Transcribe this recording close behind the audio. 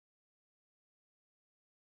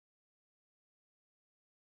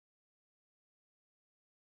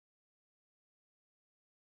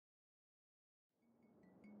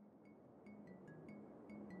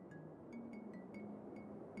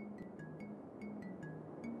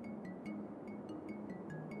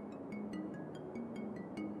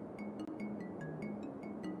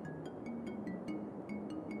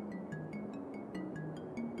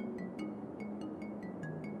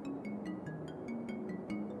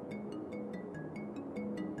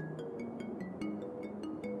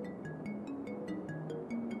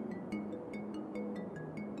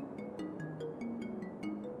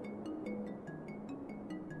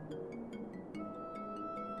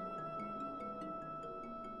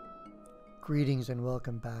Greetings and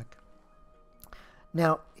welcome back.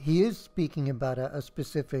 Now, he is speaking about a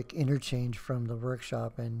specific interchange from the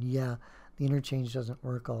workshop, and yeah, the interchange doesn't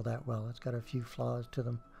work all that well. It's got a few flaws to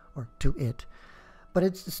them, or to it. But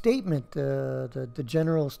it's the statement, the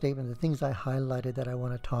general statement, the things I highlighted that I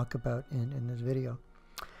want to talk about in this video.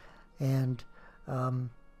 And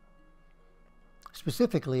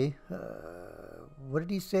specifically, what did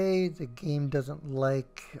he say? The game doesn't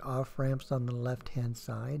like off-ramps on the left-hand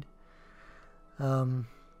side.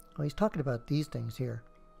 Well, he's talking about these things here.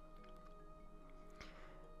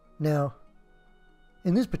 Now,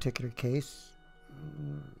 in this particular case,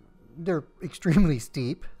 they're extremely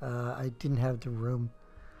steep. I didn't have the room.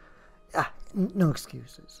 No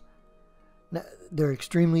excuses. Now, they're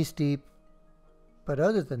extremely steep, but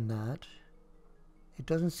other than that, it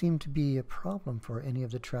doesn't seem to be a problem for any of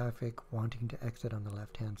the traffic wanting to exit on the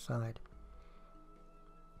left-hand side.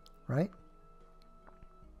 Right?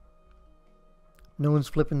 No one's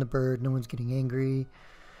flipping the bird. No one's getting angry.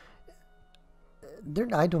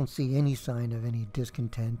 I don't see any sign of any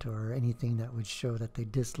discontent or anything that would show that they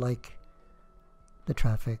dislike the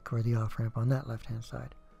traffic or the off-ramp on that left-hand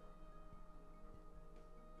side.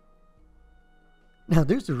 Now,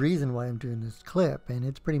 there's a reason why I'm doing this clip, and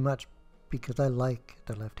it's pretty much because I like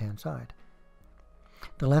the left-hand side.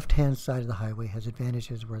 The left-hand side of the highway has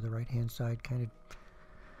advantages where the right-hand side kind of...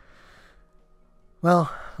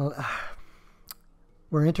 Well,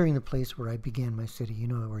 we're entering the place where I began my city, you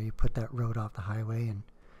know, where you put that road off the highway, and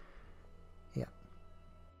yeah.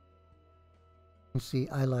 You see,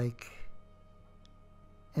 I like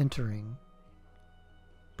entering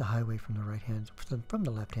the highway from the from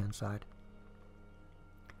the left-hand side.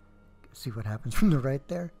 See what happens from the right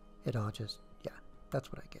there? It all just, yeah,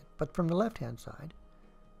 that's what I get. But from the left-hand side,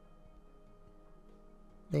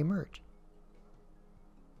 they merge.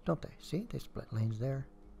 Don't they? See, they split lanes there.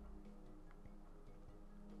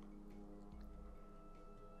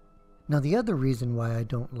 Now, the other reason why I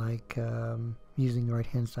don't like using the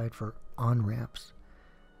right-hand side for on-ramps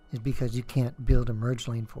is because you can't build a merge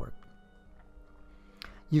lane for it.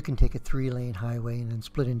 You can take a 3-lane highway and then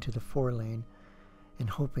split into the 4-lane and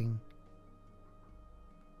hoping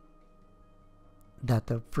that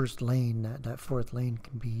the first lane, that 4th lane,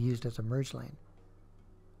 can be used as a merge lane.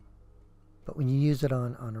 But when you use it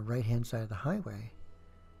on a right-hand side of the highway,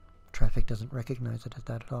 traffic doesn't recognize it as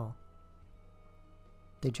that at all.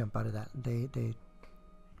 They jump out of that. They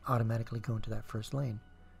automatically go into that first lane,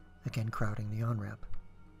 again crowding the on-ramp.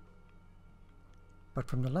 But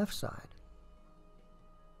from the left side,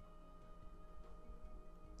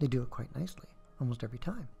 they do it quite nicely, almost every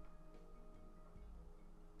time.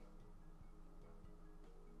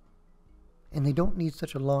 And they don't need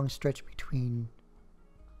such a long stretch between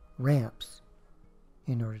ramps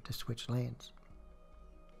in order to switch lanes.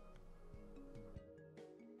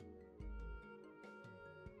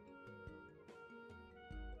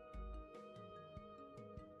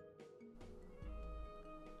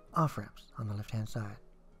 Off-ramps on the left-hand side.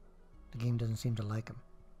 The game doesn't seem to like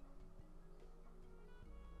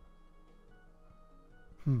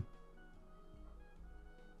them.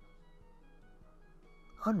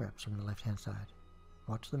 On-ramps from the left-hand side.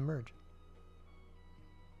 Watch them merge.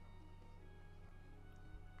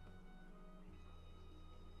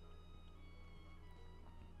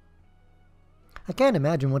 I can't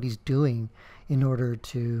imagine what he's doing in order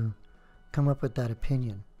to come up with that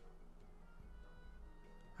opinion.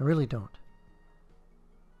 I really don't.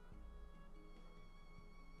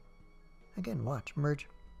 Again, watch, merge.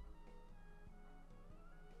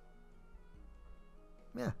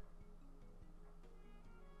 Yeah.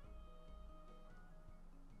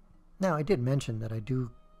 Now, I did mention that I do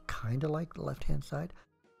kind of like the left-hand side.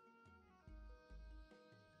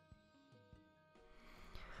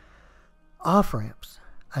 Off-ramps.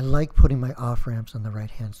 I like putting my off-ramps on the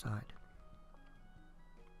right-hand side.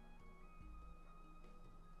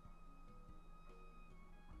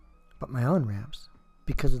 But my on-ramps,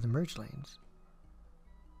 because of the merge lanes,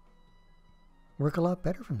 work a lot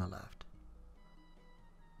better from the left.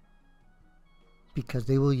 Because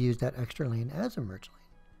they will use that extra lane as a merge lane.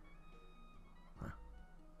 Well,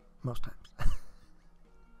 most times.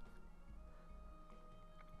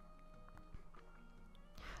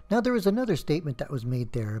 Now, there was another statement that was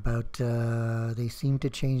made there about they seem to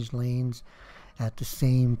change lanes at the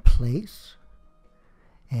same place.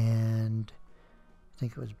 And I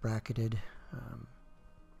think it was bracketed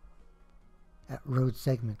at road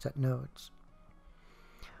segments, at nodes.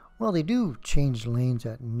 Well, they do change lanes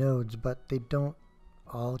at nodes, but they don't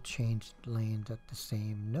all change lanes at the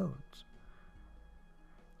same nodes.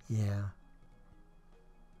 Yeah.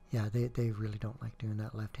 Yeah, they really don't like doing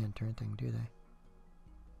that left-hand turn thing, do they?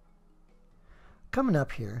 Coming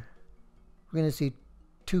up here, we're going to see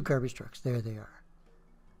two garbage trucks. There they are.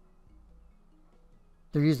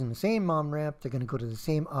 They're using the same on-ramp. They're going to go to the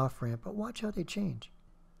same off-ramp, but watch how they change.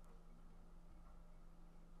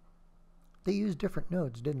 They used different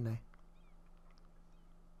nodes, didn't they?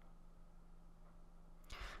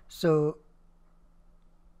 So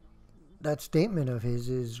that statement of his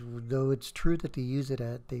is, though it's true that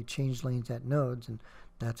they change lanes at nodes, and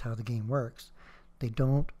that's how the game works, they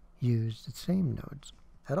don't use the same nodes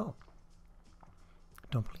at all.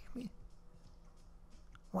 Don't believe me?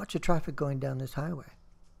 Watch the traffic going down this highway.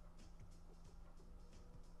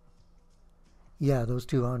 Yeah, those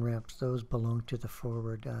two on-ramps, those belong to the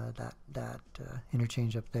forward, that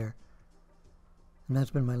interchange up there. And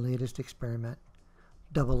that's been my latest experiment.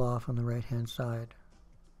 Double off on the right-hand side.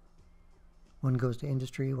 One goes to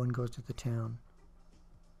industry, one goes to the town.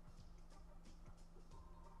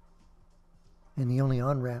 And the only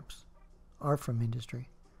on-ramps are from industry,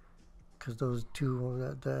 because those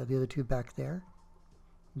two, the other two back there,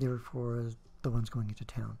 they're for the ones going into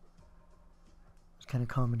town. It's kind of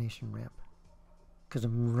combination ramp, because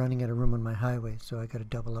I'm running out of room on my highway, so I got to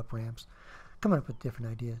double up ramps. Coming up with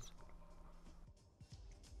different ideas.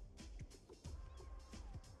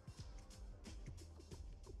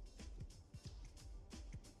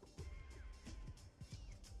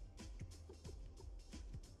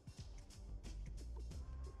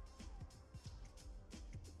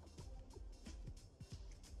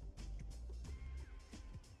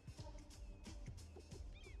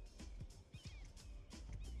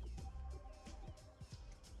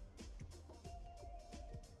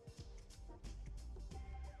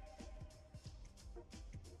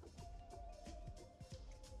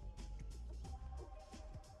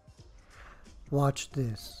 Watch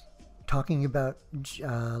this. Talking about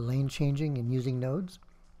lane changing and using nodes.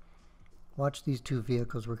 Watch these two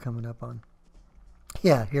vehicles we're coming up on.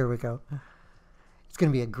 Yeah, here we go. It's going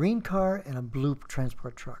to be a green car and a blue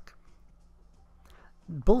transport truck.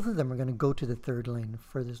 Both of them are going to go to the third lane,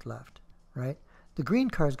 furthest left, right? The green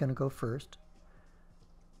car is going to go first,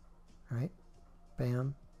 right?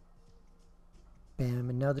 Bam, bam,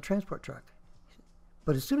 and now the transport truck.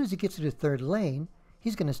 But as soon as he gets to the third lane,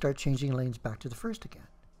 he's going to start changing lanes back to the first again.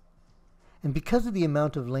 And because of the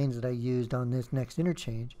amount of lanes that I used on this next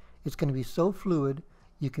interchange, it's going to be so fluid,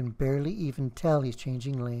 you can barely even tell he's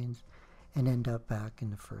changing lanes and end up back in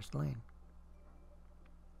the first lane.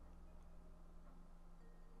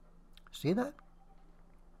 See that?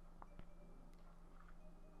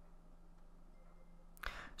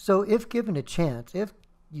 So if given a chance, if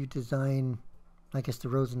you design, I guess, the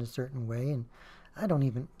roads in a certain way, and I don't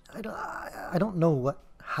know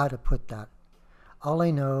how to put that. All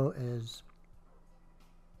I know is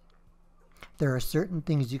there are certain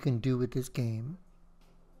things you can do with this game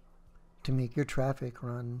to make your traffic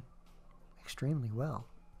run extremely well.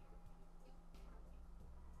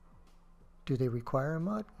 Do they require a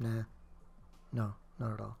mod? Nah. No,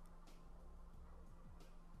 not at all.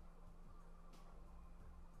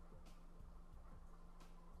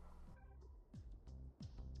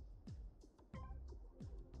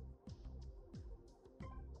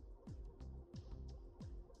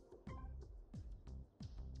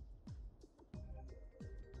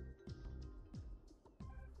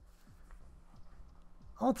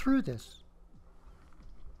 All through this,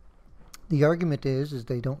 the argument is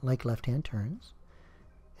they don't like left-hand turns,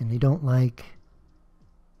 and they don't like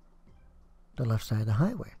the left side of the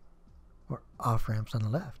highway, or off-ramps on the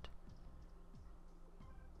left.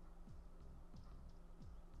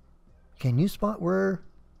 Can you spot where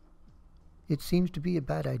it seems to be a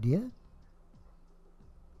bad idea?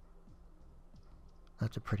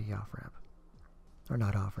 That's a pretty off-ramp. Or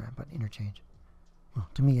not off-ramp, but interchange. Well,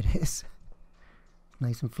 to me it is.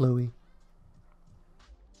 Nice and flowy.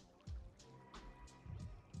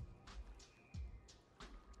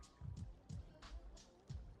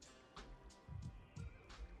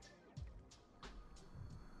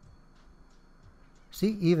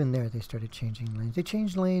 See, even there they started changing lanes. They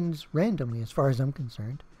changed lanes randomly as far as I'm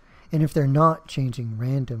concerned. And if they're not changing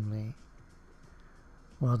randomly,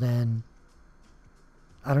 well then,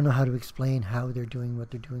 I don't know how to explain how they're doing what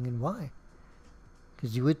they're doing and why.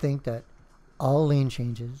 Because you would think that all lane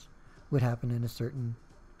changes would happen in a certain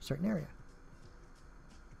area.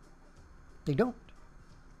 They don't.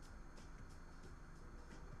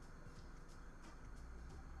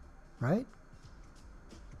 Right?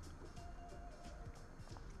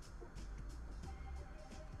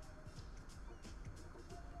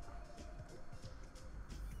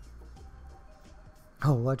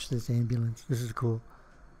 Oh, watch this ambulance. This is cool.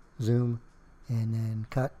 zoom, and then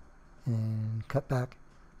cut, and cut back.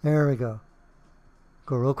 There we go.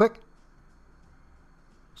 Go real quick.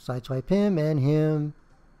 Sideswipe him,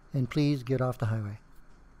 and please get off the highway.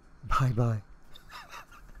 Bye-bye.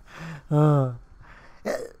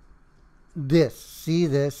 See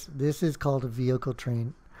this? This is called a vehicle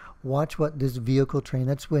train. Watch what this vehicle train,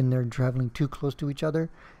 that's when they're traveling too close to each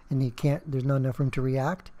other and there's not enough room to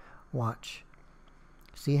react. Watch.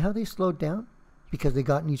 See how they slowed down? Because they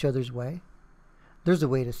got in each other's way? There's a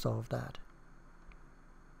way to solve that.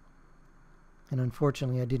 And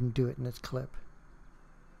unfortunately, I didn't do it in this clip.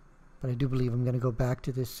 But I do believe I'm going to go back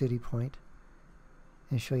to this city point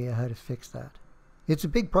and show you how to fix that. It's a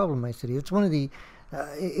big problem in my city. It's one of the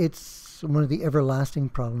everlasting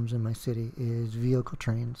problems in my city is vehicle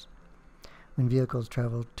trains. When vehicles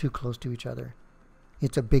travel too close to each other,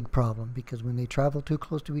 it's a big problem because when they travel too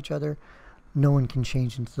close to each other, no one can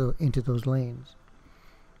change into those lanes.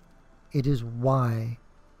 It is why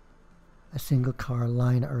a single car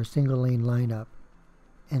line or a single lane lineup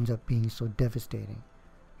ends up being so devastating,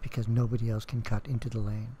 because nobody else can cut into the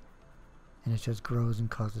lane, and it just grows and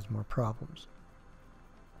causes more problems.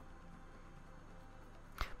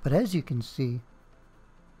 But as you can see,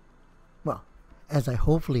 well, as I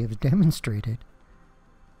hopefully have demonstrated,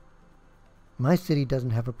 my city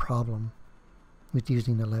doesn't have a problem with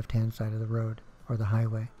using the left-hand side of the road or the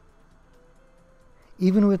highway.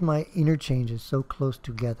 Even with my interchanges so close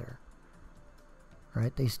together,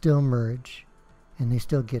 right, they still merge and they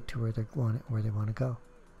still get to where they want to go.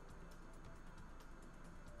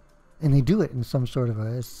 And they do it in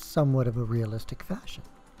somewhat of a realistic fashion.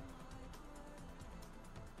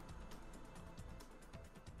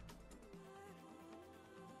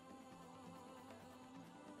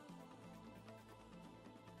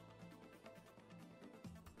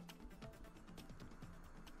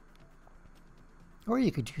 Or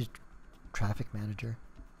you could use Traffic Manager.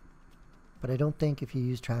 But I don't think if you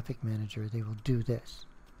use Traffic Manager, they will do this.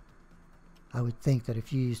 I would think that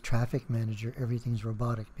if you use Traffic Manager, everything's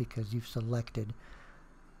robotic because you've selected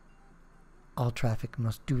all traffic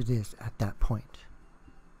must do this at that point.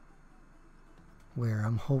 Where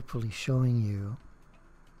I'm hopefully showing you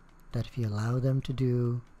that if you allow them to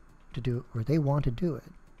do it where they want to do it,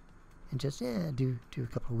 and just do a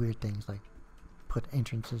couple of weird things like put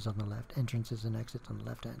entrances on the left, entrances and exits on the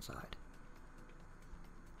left-hand side.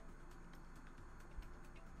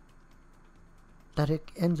 That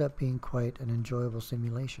it ends up being quite an enjoyable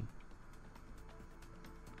simulation.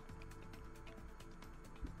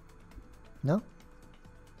 No?